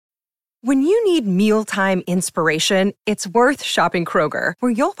When you need mealtime inspiration, it's worth shopping Kroger,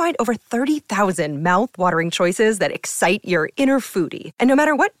 where you'll find over 30,000 mouth-watering choices that excite your inner foodie. And no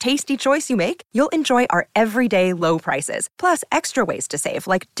matter what tasty choice you make, you'll enjoy our everyday low prices, plus extra ways to save,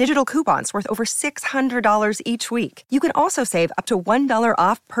 like digital coupons worth over $600 each week. You can also save up to $1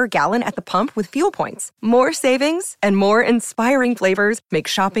 off per gallon at the pump with fuel points. More savings and more inspiring flavors make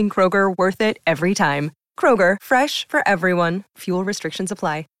shopping Kroger worth it every time. Kroger, fresh for everyone. Fuel restrictions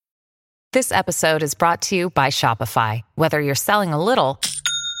apply. This episode is brought to you by Shopify. Whether you're selling a little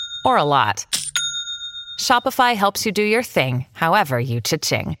or a lot, Shopify helps you do your thing, however you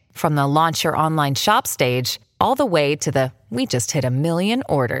cha-ching. From the launch your online shop stage, all the way to the we just hit 1 million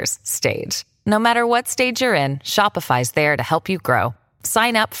orders stage. No matter what stage you're in, Shopify's there to help you grow.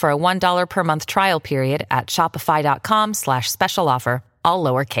 Sign up for a $1 per month trial period at shopify.com/special offer, all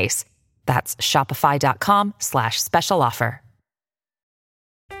lowercase. That's shopify.com/special offer.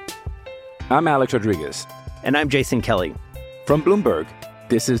 I'm Alex Rodriguez. And I'm Jason Kelly. From Bloomberg,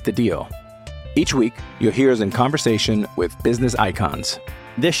 this is The Deal. Each week, you'll hear us in conversation with business icons.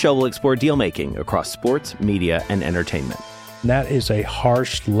 This show will explore deal-making across sports, media, and entertainment. That is a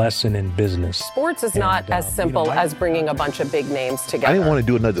harsh lesson in business. Sports is not as simple as bringing a bunch of big names together. I didn't want to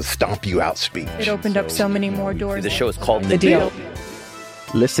do another stomp you out speech. It opened up so many more doors. The show is called The Deal.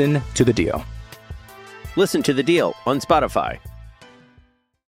 Listen to The Deal. Listen to The Deal on Spotify.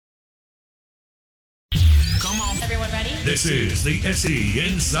 This is the SE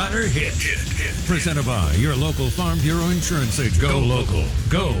Insider Hit. Presented by your local Farm Bureau Insurance agent. Go local.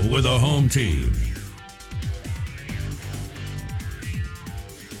 Go with a home team.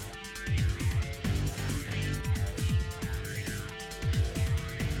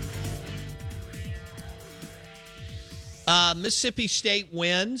 Mississippi State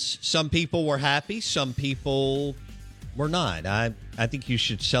wins. Some people were happy. Some people were not. I think you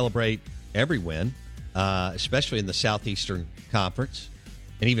should celebrate every win. Especially in the Southeastern Conference,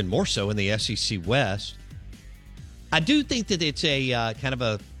 and even more so in the SEC West. I do think that it's a kind of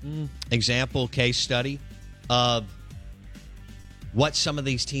a example case study of what some of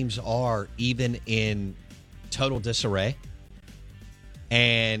these teams are, even in total disarray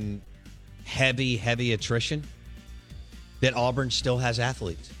and heavy attrition, that Auburn still has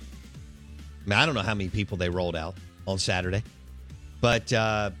athletes. I mean, I don't know how many people they rolled out on Saturday, but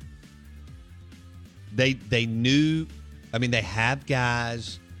They knew, I mean, they have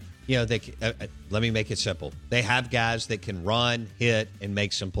guys, you know, they let me make it simple. They have guys that can run, hit, and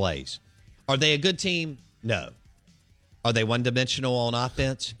make some plays. Are they a good team? No. Are they one-dimensional on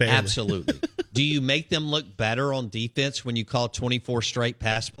offense? Barely. Absolutely. Do you make them look better on defense when you call 24 straight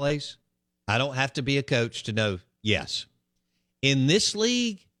pass plays? I don't have to be a coach to know, yes. In this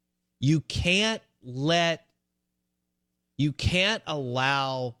league, you can't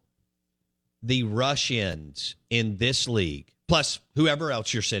allow the rush-ins in this league, plus whoever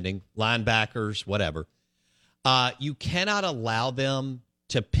else you're sending, linebackers, whatever, you cannot allow them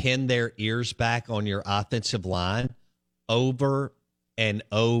to pin their ears back on your offensive line over and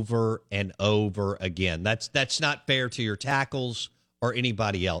over and over again. That's not fair to your tackles or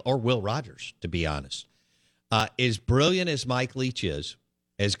anybody else, or Will Rogers, to be honest. As brilliant as Mike Leach is,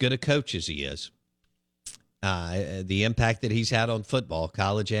 as good a coach as he is, the impact that he's had on football,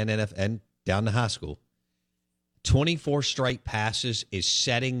 college and NFL, and down to high school, 24 straight passes is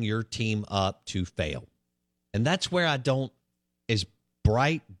setting your team up to fail. And that's where I don't, as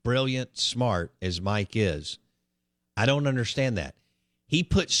bright, brilliant, smart as Mike is, I don't understand that. He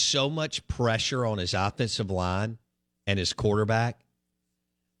puts so much pressure on his offensive line and his quarterback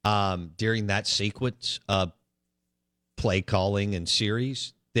during that sequence of play calling and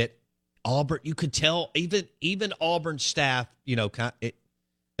series that Auburn, you could tell, even Auburn staff, you know,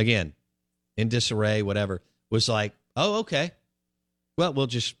 again, in disarray, whatever, was like, oh, okay. Well, we'll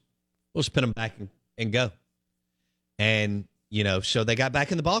just put them back and go. And, you know, so they got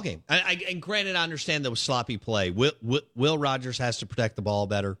back in the ballgame. And granted, I understand there was sloppy play. Will Rogers has to protect the ball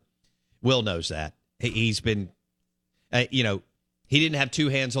better. Will knows that. He's been, you know, he didn't have two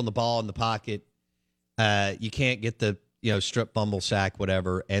hands on the ball in the pocket. You can't get the, you know, strip, fumble, sack,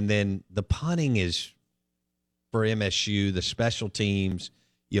 whatever. And then the punting is for MSU, the special teams.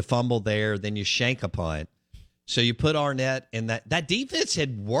 You fumble there, then you shank a punt. So you put Arnett in that. That defense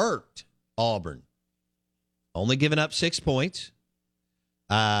had worked Auburn. Only given up 6 points.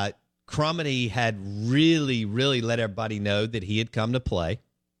 Crumedy had really let everybody know that he had come to play.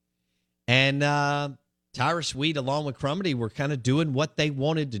 And Tyrus Wheat, along with Crumedy, were kind of doing what they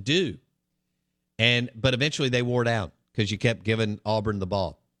wanted to do. But eventually they wore down because you kept giving Auburn the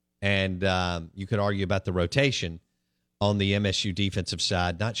ball. And you could argue about the rotation. on the MSU defensive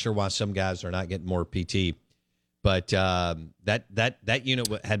side. Not sure why some guys are not getting more PT, but that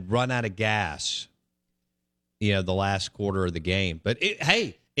unit had run out of gas, the last quarter of the game. But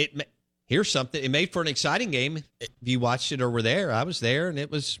here's something. It made for an exciting game. If you watched it or were there, I was there, and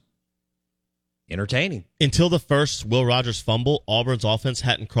it was entertaining. Until the first Will Rogers fumble, Auburn's offense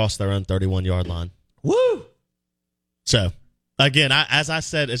hadn't crossed their own 31-yard line. Woo! So, again,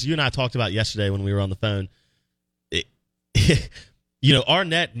 as you and I talked about yesterday when we were on the phone,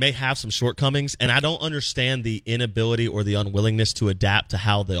 Arnett may have some shortcomings, and I don't understand the inability or the unwillingness to adapt to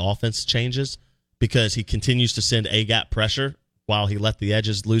how the offense changes because he continues to send A-gap pressure while he let the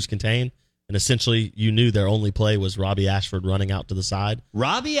edges lose contain. And essentially, you knew their only play was Robbie Ashford running out to the side.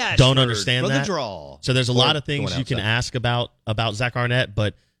 Robbie Ashford don't understand for that. The draw. So there's a lot of things you can ask about Zach Arnett,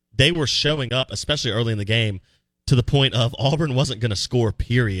 but they were showing up, especially early in the game, to the point of Auburn wasn't going to score,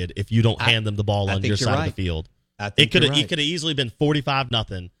 period, if you don't hand them the ball on your side of the field. It could have easily been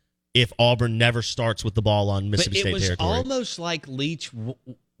 45-0 if Auburn never starts with the ball on Mississippi State territory. It was almost like Leach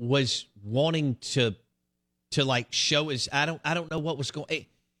was wanting to show his. I don't know what was going.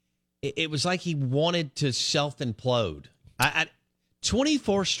 It was like he wanted to self-implode.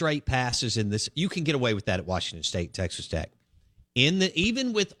 24 straight passes in this. You can get away with that at Washington State, Texas Tech.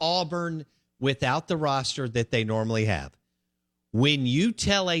 Even with Auburn without the roster that they normally have, when you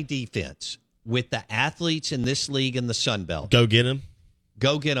tell a defense with the athletes in this league in the Sun Belt, go get them.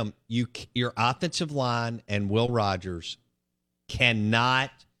 Your offensive line and Will Rogers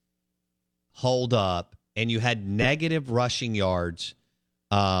cannot hold up, and you had negative rushing yards,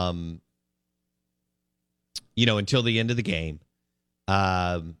 until the end of the game.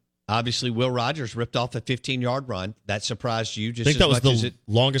 Obviously, Will Rogers ripped off a 15-yard run. That surprised you just as much as it. I think that was the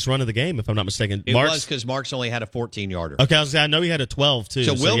longest run of the game, if I'm not mistaken. It was because Marks only had a 14-yarder. Okay, I know he had a 12, too.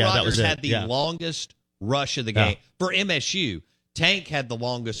 So Will Rogers had the longest rush of the game. Yeah. For MSU, Tank had the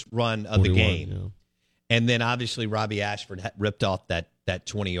longest run of the game. Yeah. And then, obviously, Robbie Ashford ripped off that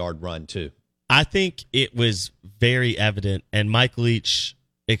 20-yard run, too. I think it was very evident, and Mike Leach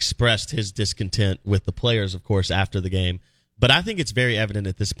expressed his discontent with the players, of course, after the game. But I think it's very evident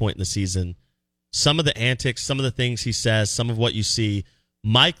at this point in the season, some of the antics, some of the things he says, some of what you see,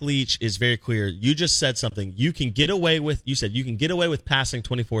 Mike Leach is very clear. You just said something. You can get away with passing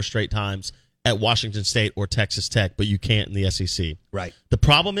 24 straight times at Washington State or Texas Tech, but you can't in the SEC. Right. The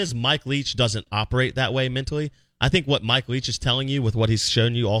problem is Mike Leach doesn't operate that way mentally. I think what Mike Leach is telling you with what he's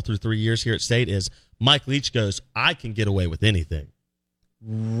shown you all through 3 years here at State is Mike Leach goes, I can get away with anything.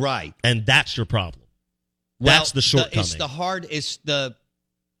 Right. And that's your problem. That's the shortcoming.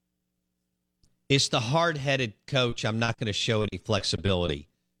 It's the hard-headed coach. I'm not going to show any flexibility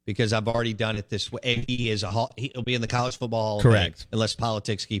because I've already done it this way. And he'll be in the College Football Hall of Fame unless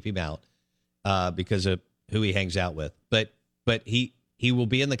politics keep him out because of who he hangs out with. But he will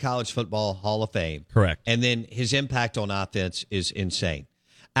be in the College Football Hall of Fame. Correct. And then his impact on offense is insane.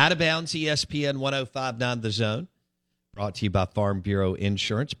 Out of bounds, ESPN 105.9 The Zone. Brought to you by Farm Bureau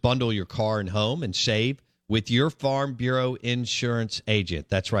Insurance. Bundle your car and home and save with your Farm Bureau Insurance agent.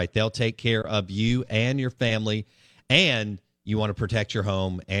 That's right. They'll take care of you and your family. And you want to protect your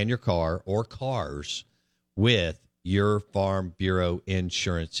home and your car or cars with your Farm Bureau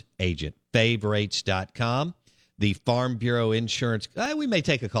Insurance agent. Favrates.com. The Farm Bureau Insurance. We may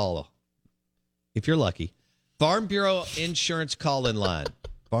take a call if you're lucky. Farm Bureau Insurance call-in line.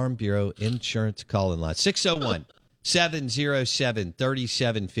 Farm Bureau Insurance call-in line.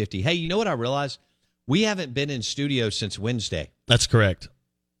 601-707-3750. Hey, you know what I realized? We haven't been in studio since Wednesday. That's correct.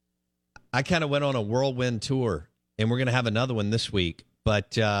 I kind of went on a whirlwind tour, and we're going to have another one this week.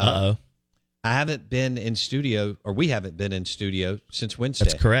 But I haven't been in studio, or we haven't been in studio since Wednesday.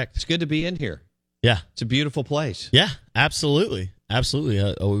 That's correct. It's good to be in here. Yeah. It's a beautiful place. Yeah, absolutely.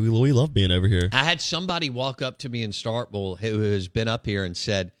 Absolutely. We love being over here. I had somebody walk up to me in Starkville who has been up here and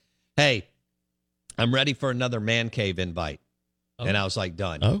said, hey, I'm ready for another Man Cave invite. Oh. And I was like,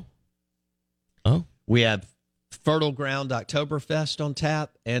 done. Oh. We have Fertile Ground Oktoberfest on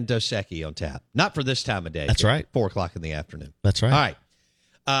tap and Dos Equis on tap. Not for this time of day. That's right. 4 o'clock in the afternoon. That's right. All right.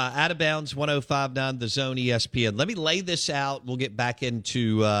 Out of bounds, 105.9 The Zone ESPN. Let me lay this out. We'll get back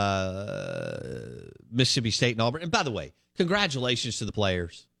into Mississippi State and Auburn. And by the way, congratulations to the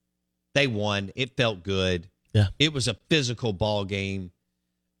players. They won. It felt good. Yeah. It was a physical ball game.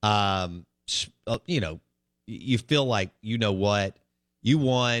 You feel like, you know what? You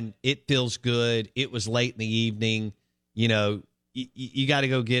won. It feels good. It was late in the evening. You know, you got to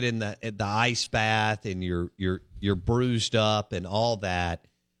go get in the ice bath, and you're bruised up and all that.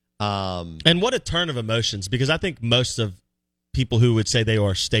 And what a turn of emotions, because I think most of people who would say they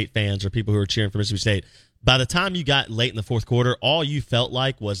are State fans or people who are cheering for Mississippi State, by the time you got late in the fourth quarter, all you felt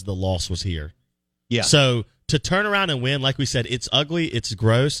like was the loss was here. Yeah. So to turn around and win, like we said, it's ugly, it's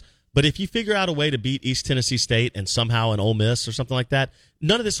gross. But if you figure out a way to beat East Tennessee State and somehow an Ole Miss or something like that,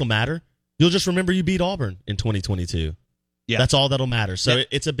 none of this will matter. You'll just remember you beat Auburn in 2022. Yeah. That's all that'll matter. So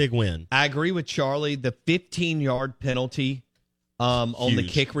it's a big win. I agree with Charlie. The 15-yard penalty on the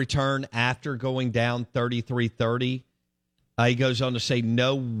kick return after going down 33-30, he goes on to say,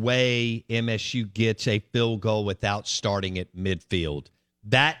 no way MSU gets a field goal without starting at midfield.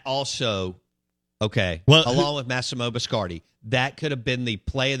 That also, along with Massimo Biscardi, that could have been the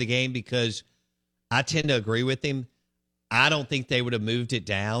play of the game because I tend to agree with him. I don't think they would have moved it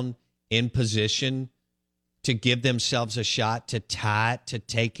down in position to give themselves a shot to tie it, to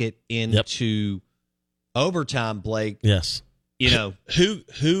take it into overtime, Blake. Yes.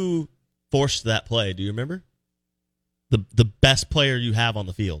 Who forced that play? Do you remember? The best player you have on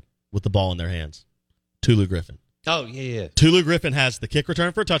the field with the ball in their hands, Tulu Griffin. Oh, yeah. Tulu Griffin has the kick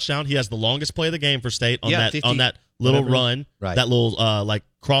return for a touchdown. He has the longest play of the game for State on that little run, right. That little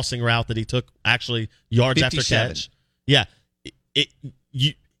crossing route that he took actually yards 57. after catch. Yeah.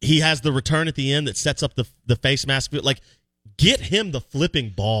 He has the return at the end that sets up the face mask. Like, get him the flipping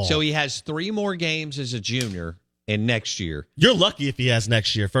ball. So he has 3 more games as a junior and next year. You're lucky if he has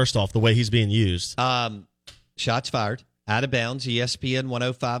next year, first off, the way he's being used. Shots fired. Out of bounds. ESPN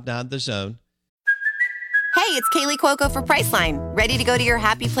 105.9 The Zone. Hey, it's Kaylee Cuoco for Priceline. Ready to go to your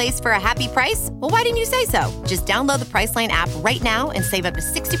happy place for a happy price? Well, why didn't you say so? Just download the Priceline app right now and save up to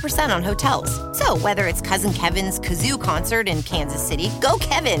 60% on hotels. So whether it's Cousin Kevin's Kazoo Concert in Kansas City, go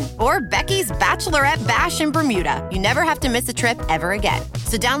Kevin, or Becky's Bachelorette Bash in Bermuda, you never have to miss a trip ever again.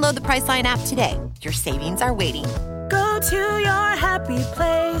 So download the Priceline app today. Your savings are waiting. Go to your happy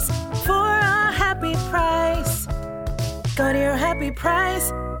place for a happy price. Go to your happy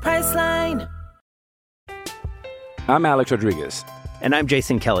price, Priceline. I'm Alex Rodriguez. And I'm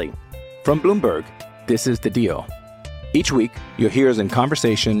Jason Kelly. From Bloomberg, this is The Deal. Each week, you'll hear us in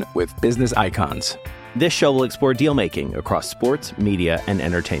conversation with business icons. This show will explore deal-making across sports, media, and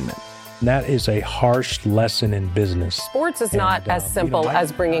entertainment. That is a harsh lesson in business. Sports is not as simple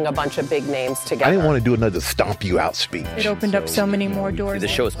as bringing a bunch of big names together. I didn't want to do another stomp you out speech. It opened up so many more doors. The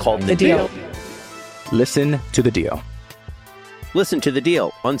show is called The Deal. Listen to The Deal. Listen to The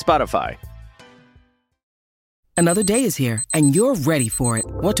Deal on Spotify. Another day is here, and you're ready for it.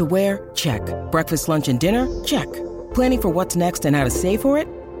 What to wear? Check. Breakfast, lunch, and dinner? Check. Planning for what's next and how to save for it?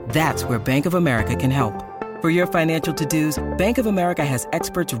 That's where Bank of America can help. For your financial to-dos, Bank of America has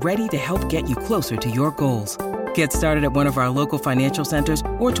experts ready to help get you closer to your goals. Get started at one of our local financial centers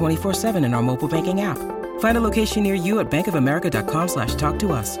or 24/7 in our mobile banking app. Find a location near you at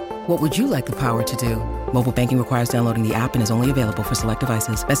bankofamerica.com/talktous. What would you like the power to do? Mobile banking requires downloading the app and is only available for select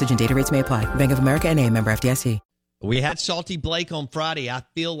devices. Message and data rates may apply. Bank of America NA, member FDIC. We had Salty Blake on Friday. I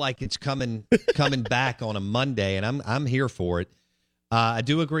feel like it's coming back on a Monday, and I'm here for it. I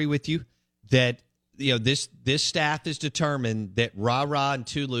do agree with you that this staff is determined that Ra and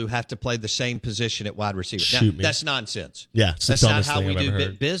Tulu have to play the same position at wide receiver. Now, that's nonsense. Yeah, that's not how we do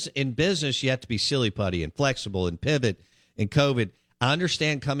in business. You have to be silly putty and flexible and pivot. In COVID, I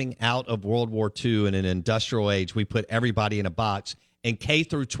understand coming out of World War II in an industrial age, we put everybody in a box, and K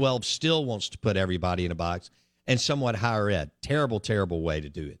through 12 still wants to put everybody in a box. And somewhat higher ed. Terrible, terrible way to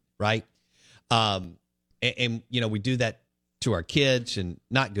do it, right? And we do that to our kids, and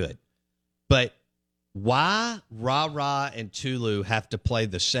not good. But why Ra and Tulu have to play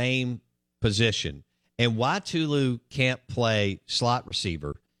the same position, and why Tulu can't play slot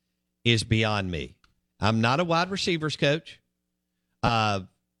receiver is beyond me. I'm not a wide receivers coach. I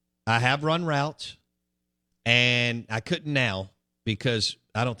have run routes, and I couldn't now because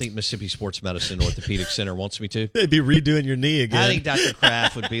I don't think Mississippi Sports Medicine Orthopedic Center wants me to. They'd be redoing your knee again. I think Dr.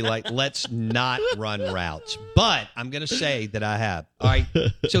 Kraft would be like, let's not run routes. But I'm going to say that I have. All right.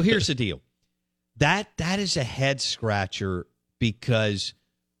 So here's the deal. That is a head scratcher because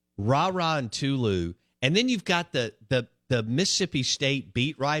Ra and Tulu, and then you've got the Mississippi State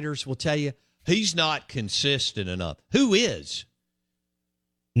beat writers will tell you he's not consistent enough. Who is?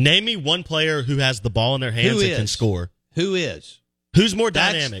 Name me one player who has the ball in their hands and can score. Who is? Who's more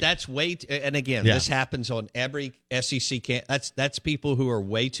dynamic? That's way and again, this happens on every SEC camp. That's people who are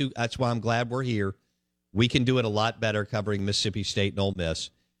way too. That's why I'm glad we're here. We can do it a lot better covering Mississippi State and Ole Miss.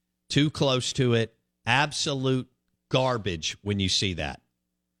 Too close to it. Absolute garbage when you see that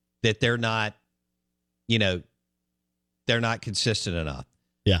they're not, they're not consistent enough.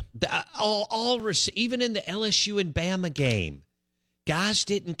 Yeah. Even in the LSU and Bama game, guys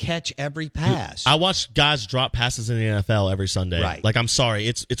didn't catch every pass. I watch guys drop passes in the NFL every Sunday. Right. Like, I'm sorry.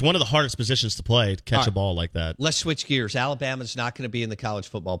 It's one of the hardest positions to play, to catch a ball like that. Let's switch gears. Alabama's not going to be in the college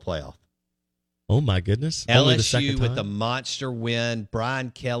football playoff. Oh, my goodness. Only the second LSU time? with the monster win. Brian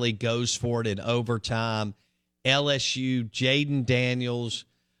Kelly goes for it in overtime. LSU, Jaden Daniels,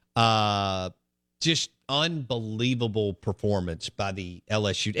 just unbelievable performance by the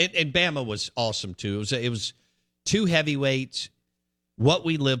LSU. And Bama was awesome, too. It was two heavyweights, what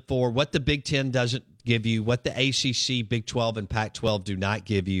we live for, what the Big Ten doesn't give you, what the ACC, Big 12, and Pac-12 do not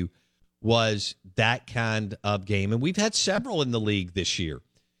give you, was that kind of game. And we've had several in the league this year.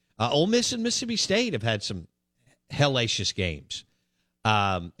 Ole Miss and Mississippi State have had some hellacious games.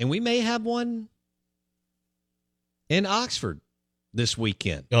 And we may have one in Oxford this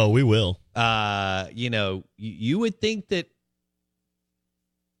weekend. Oh, we will. You would think that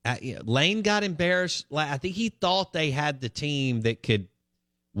Lane got embarrassed. I think he thought they had the team that could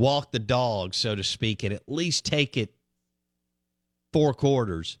walk the dog, so to speak, and at least take it 4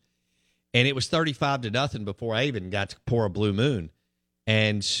 quarters. And it was 35-0 before I even got to pour a blue moon.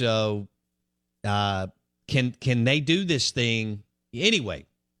 And so can they do this thing? Anyway,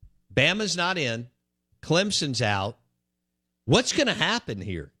 Bama's not in. Clemson's out. What's going to happen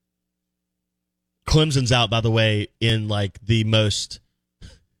here? Clemson's out, by the way, in like the most,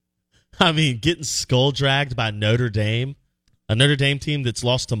 getting skull dragged by Notre Dame, a Notre Dame team that's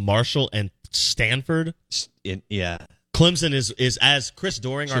lost to Marshall and Stanford. Yeah. Clemson is, as Chris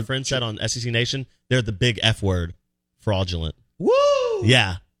Doering, our friend, said on SEC Nation, they're the big F word, fraudulent. Woo!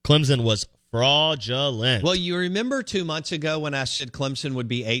 Yeah. Clemson was fraudulent. Well, you remember 2 months ago when I said Clemson would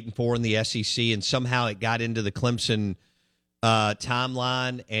be 8-4 in the SEC, and somehow it got into the Clemson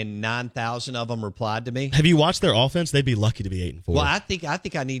timeline, and 9,000 of them replied to me. Have you watched their offense? They'd be lucky to be 8-4. Well, I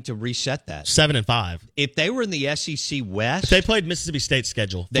think I need to reset that. 7-5. If they were in the SEC West, if they played Mississippi State's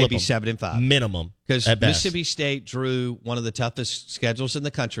schedule, they'd be 7-5 minimum. Because Mississippi State drew one of the toughest schedules in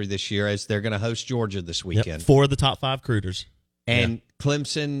the country this year, as they're going to host Georgia this weekend. Yep, 4 of the top 5 recruiters. And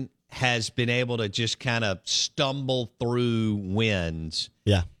Clemson has been able to just kind of stumble through wins.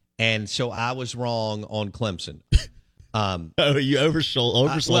 Yeah. And so I was wrong on Clemson. You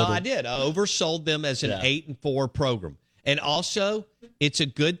oversold Well, them. I did. I oversold them as an 8-4 program. And also, it's a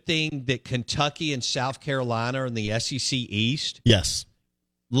good thing that Kentucky and South Carolina are in the SEC East. Yes.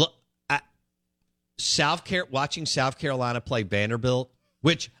 Look, watching South Carolina play Vanderbilt,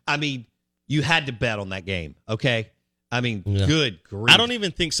 which, you had to bet on that game, okay? Good grief. I don't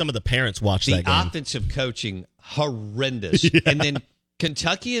even think some of the parents watched that game. The offensive coaching, horrendous. Yeah. And then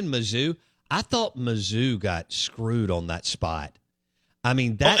Kentucky and Mizzou, I thought Mizzou got screwed on that spot. That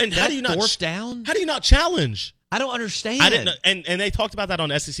fourth down? How do you not challenge? I don't understand. I didn't know, and they talked about that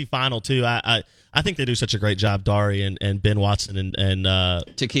on SEC Final, too. I think they do such a great job, Dari and Ben Watson and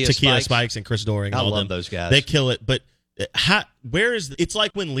Takia Spikes and Chris Doering. I all love them. those guys. They kill it, but it's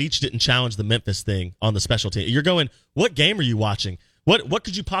like when Leach didn't challenge the Memphis thing on the special team. You're going, what game are you watching? What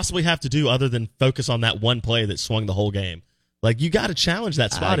could you possibly have to do other than focus on that one play that swung the whole game? Like, you got to challenge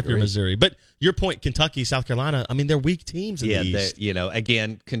that spot if you're Missouri. But your point, Kentucky, South Carolina, they're weak teams in the East.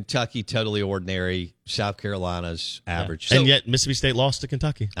 Again, Kentucky totally ordinary. South Carolina's average. Yeah. And yet Mississippi State lost to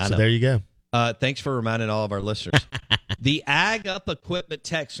Kentucky. So there you go. Thanks for reminding all of our listeners. The Ag Up Equipment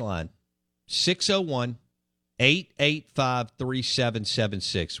text line,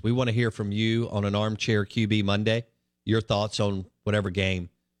 601-885-3776. We want to hear from you on an Armchair QB Monday. Your thoughts on whatever game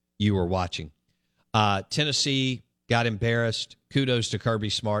you were watching. Tennessee got embarrassed. Kudos to Kirby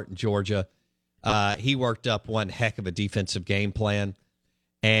Smart in Georgia. He worked up one heck of a defensive game plan.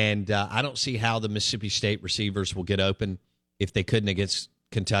 And I don't see how the Mississippi State receivers will get open if they couldn't against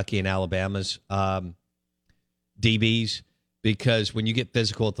Kentucky and Alabama's DBs, because when you get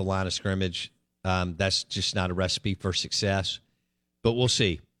physical at the line of scrimmage, that's just not a recipe for success. But we'll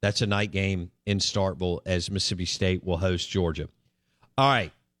see. That's a night game in Starkville as Mississippi State will host Georgia. All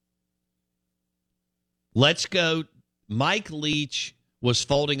right. Let's go. Mike Leach was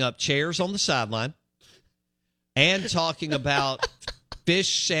folding up chairs on the sideline and talking about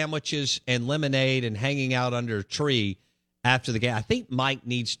fish sandwiches and lemonade and hanging out under a tree after the game. I think Mike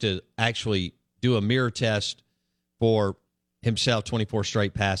needs to actually do a mirror test for himself, 24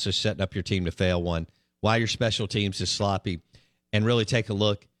 straight passes, setting up your team to fail one, why your special teams is sloppy, and really take a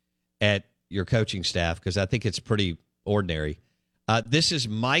look at your coaching staff, because I think it's pretty ordinary. This is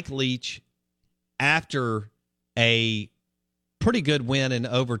Mike Leach after a pretty good win in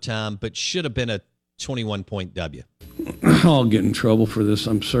overtime, but should have been a 21-point W. I'll get in trouble for this,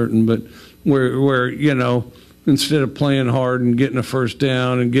 I'm certain, but where instead of playing hard and getting a first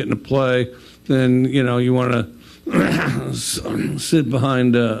down and getting a play, then, you want to sit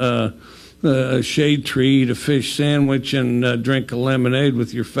behind a shade tree, eat a fish sandwich, and drink a lemonade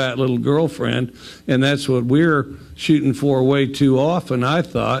with your fat little girlfriend. And that's what we're shooting for way too often, I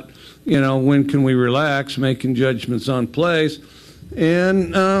thought. When can we relax, making judgments on plays?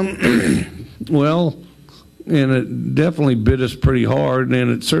 And, well, and it definitely bit us pretty hard, and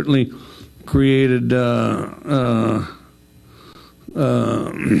it certainly created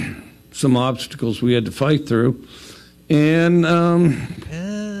some obstacles we had to fight through. And,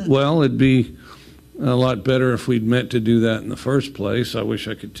 well, it'd be a lot better if we'd meant to do that in the first place. I wish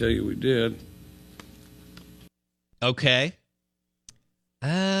I could tell you we did. Okay.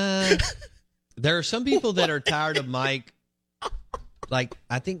 There are some people that are tired of Mike. Like,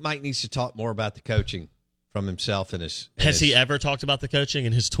 I think Mike needs to talk more about the coaching from himself and his. Has he ever talked about the coaching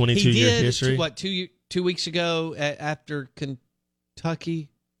in his 22-year history? What, 2 weeks ago after Kentucky?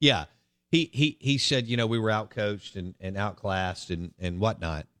 Yeah. He said, we were outcoached and outclassed and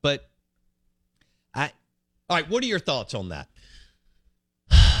whatnot. But all right, what are your thoughts on that?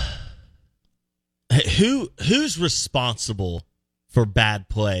 Who's responsible for bad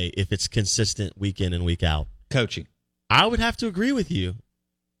play if it's consistent week in and week out? Coaching. I would have to agree with you.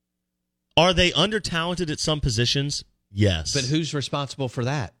 Are they under-talented at some positions? Yes. But who's responsible for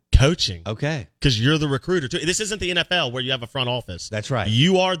that? Coaching. Okay. Because you're the recruiter, too. This isn't the NFL where you have a front office. That's right.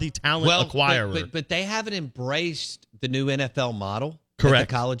 You are the talent acquirer. But they haven't embraced the new NFL model.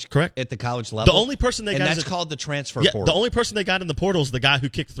 Correct. At the college level. The only person they got that's called the transfer portal. The only person they got in the portal is the guy who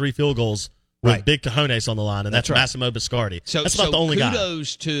kicked 3 field goals with big cojones on the line, and that's right. Massimo Biscardi. That's about the only guy.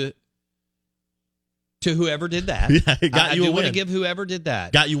 Kudos to whoever did that. Yeah, it got you a win. I want to give whoever did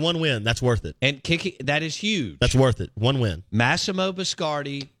that. Got you one win. That's worth it. And kicking, that is huge. That's worth it. One win. Massimo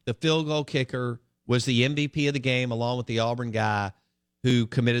Biscardi, the field goal kicker, was the MVP of the game along with the Auburn guy who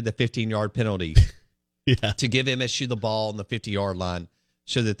committed the 15-yard penalty to give MSU the ball on the 50-yard line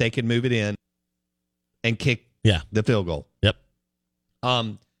so that they could move it in and kick the field goal. Yep.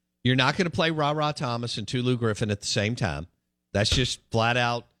 You're not going to play Ra Thomas and Tulu Griffin at the same time. That's just flat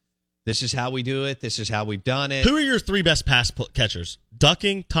out. This is how we do it. This is how we've done it. Who are your 3 best pass catchers?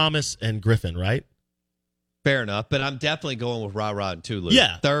 Ducking, Thomas, and Griffin, right? Fair enough, but I'm definitely going with Ra and Tulu.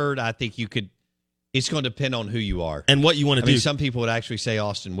 Yeah. Third, I think you could. It's going to depend on who you are and what you want to do. I mean, some people would actually say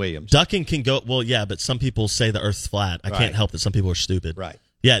Austin Williams. Ducking can go. Well, yeah, but some people say the earth's flat. I can't help that some people are stupid. Right.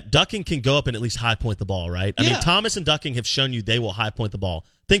 Yeah, Ducking can go up and at least high point the ball, right? I mean, Thomas and Ducking have shown you they will high point the ball.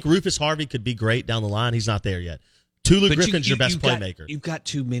 I think Rufus Harvey could be great down the line. He's not there yet. Tulu Griffin's your best playmaker. You've got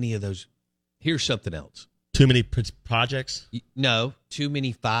too many of those. Here's something else. Too many projects? No, too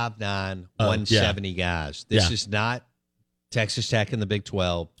many 5'9", 170 guys. This is not Texas Tech in the Big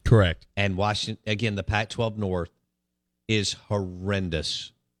 12. Correct. And Washington, again, the Pac-12 North is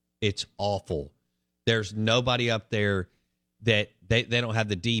horrendous. It's awful. There's nobody up there that they don't have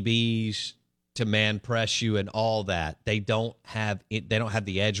the DBs to man press you and all that. They don't have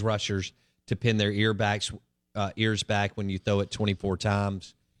the edge rushers to pin their ears back when you throw it 24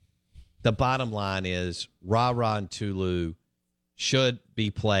 times. The bottom line is Ra and Tulu should be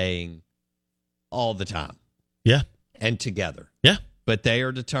playing all the time. Yeah. And together. Yeah. But they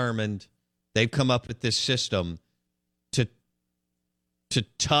are determined. They've come up with this system to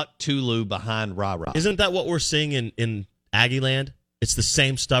tuck Tulu behind Ra. Isn't that what we're seeing in Aggie land? It's the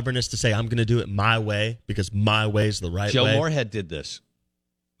same stubbornness to say, I'm going to do it my way because my way is the right way. Joe Moorhead did this.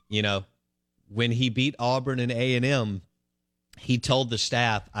 When he beat Auburn and A&M, he told the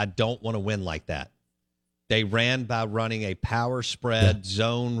staff, I don't want to win like that. They ran by running a power spread,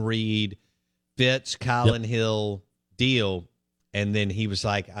 zone read, Fitz, Colin Hill deal. And then he was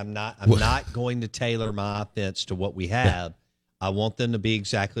like, I'm not going to tailor my offense to what we have. I want them to be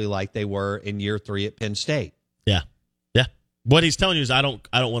exactly like they were in year 3 at Penn State. Yeah. Yeah. What he's telling you is I don't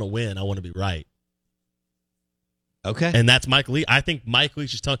want to win. I want to be right. Okay. And that's Mike Leach. I think Mike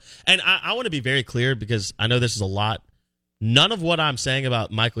Leach is telling, and I want to be very clear because I know this is a lot. None of what I'm saying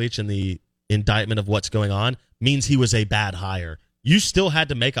about Mike Leach and the indictment of what's going on means he was a bad hire. You still had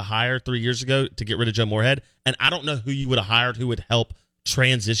to make a hire 3 years ago to get rid of Joe Moorhead, and I don't know who you would have hired who would help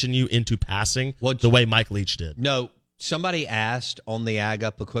transition you into passing the way Mike Leach did. No, somebody asked on the Ag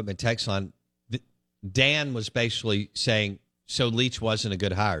Up Equipment text line, Dan was basically saying, so Leach wasn't a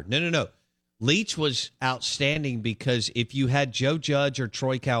good hire. No. Leach was outstanding because if you had Joe Judge or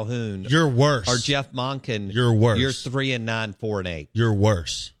Troy Calhoun, you're worse. Or Jeff Monken, you're worse. You're 3-9, 4-8. You're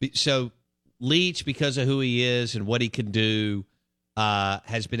worse. So Leach, because of who he is and what he can do,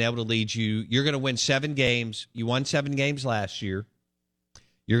 has been able to lead you. You're going to win 7 games. You won 7 games last year.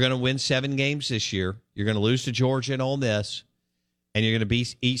 You're going to win 7 games this year. You're going to lose to Georgia and Ole Miss, and you're going to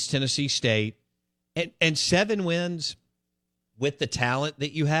beat East Tennessee State, And 7 wins with the talent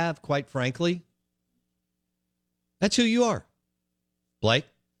that you have, quite frankly, that's who you are. Blake,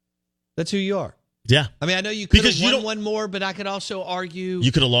 that's who you are. Yeah. I mean, I know you could have won one more, but I could also argue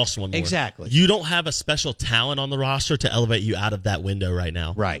you could have lost one more. Exactly. You don't have a special talent on the roster to elevate you out of that window right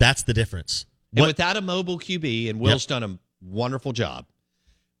now. Right. That's the difference. And without a mobile QB, and Will's done a wonderful job,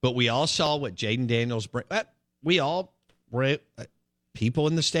 but we all saw what Jaden Daniels bring. We all were people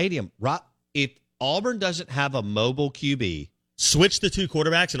in the stadium. If Auburn doesn't have a mobile QB, switch the 2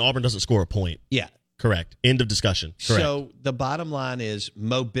 quarterbacks and Auburn doesn't score a point. Yeah. Correct. End of discussion. Correct. So the bottom line is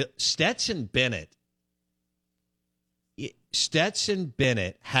Stetson Bennett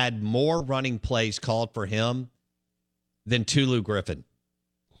had more running plays called for him than Tulu Griffin.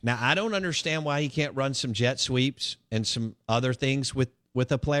 Now, I don't understand why he can't run some jet sweeps and some other things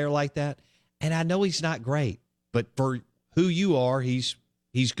with a player like that. And I know he's not great, but for who you are, he's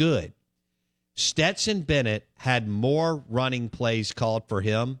good. Stetson Bennett had more running plays called for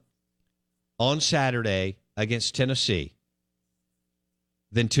him on Saturday against Tennessee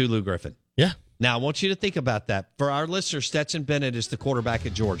than Tulu Griffin. Yeah. Now, I want you to think about that. For our listeners, Stetson Bennett is the quarterback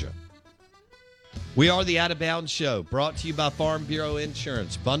at Georgia. We are the Out of Bounds Show, brought to you by Farm Bureau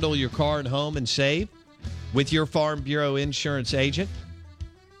Insurance. Bundle your car and home and save with your Farm Bureau Insurance agent.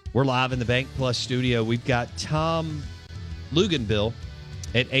 We're live in the Bank Plus studio. We've got Tom Luginbill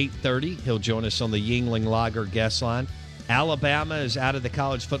at 8:30. He'll join us on the Yuengling Lager guest line. Alabama is out of the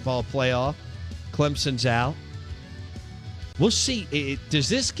college football playoff. Clemson's out. We'll see. Does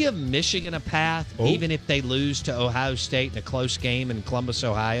this give Michigan a path, even if they lose to Ohio State in a close game in Columbus,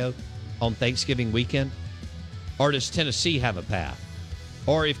 Ohio on Thanksgiving weekend? Or does Tennessee have a path?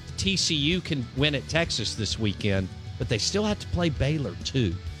 Or if TCU can win at Texas this weekend, but they still have to play Baylor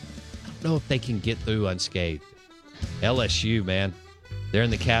too. I don't know if they can get through unscathed. LSU, man, they're in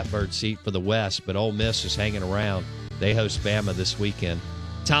the catbird seat for the West, but Ole Miss is hanging around. They host Bama this weekend.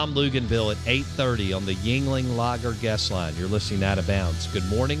 Tom Luginbill at 8:30 on the Yuengling Lager guest line. You're listening Out of Bounds. Good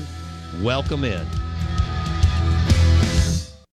morning. Welcome in.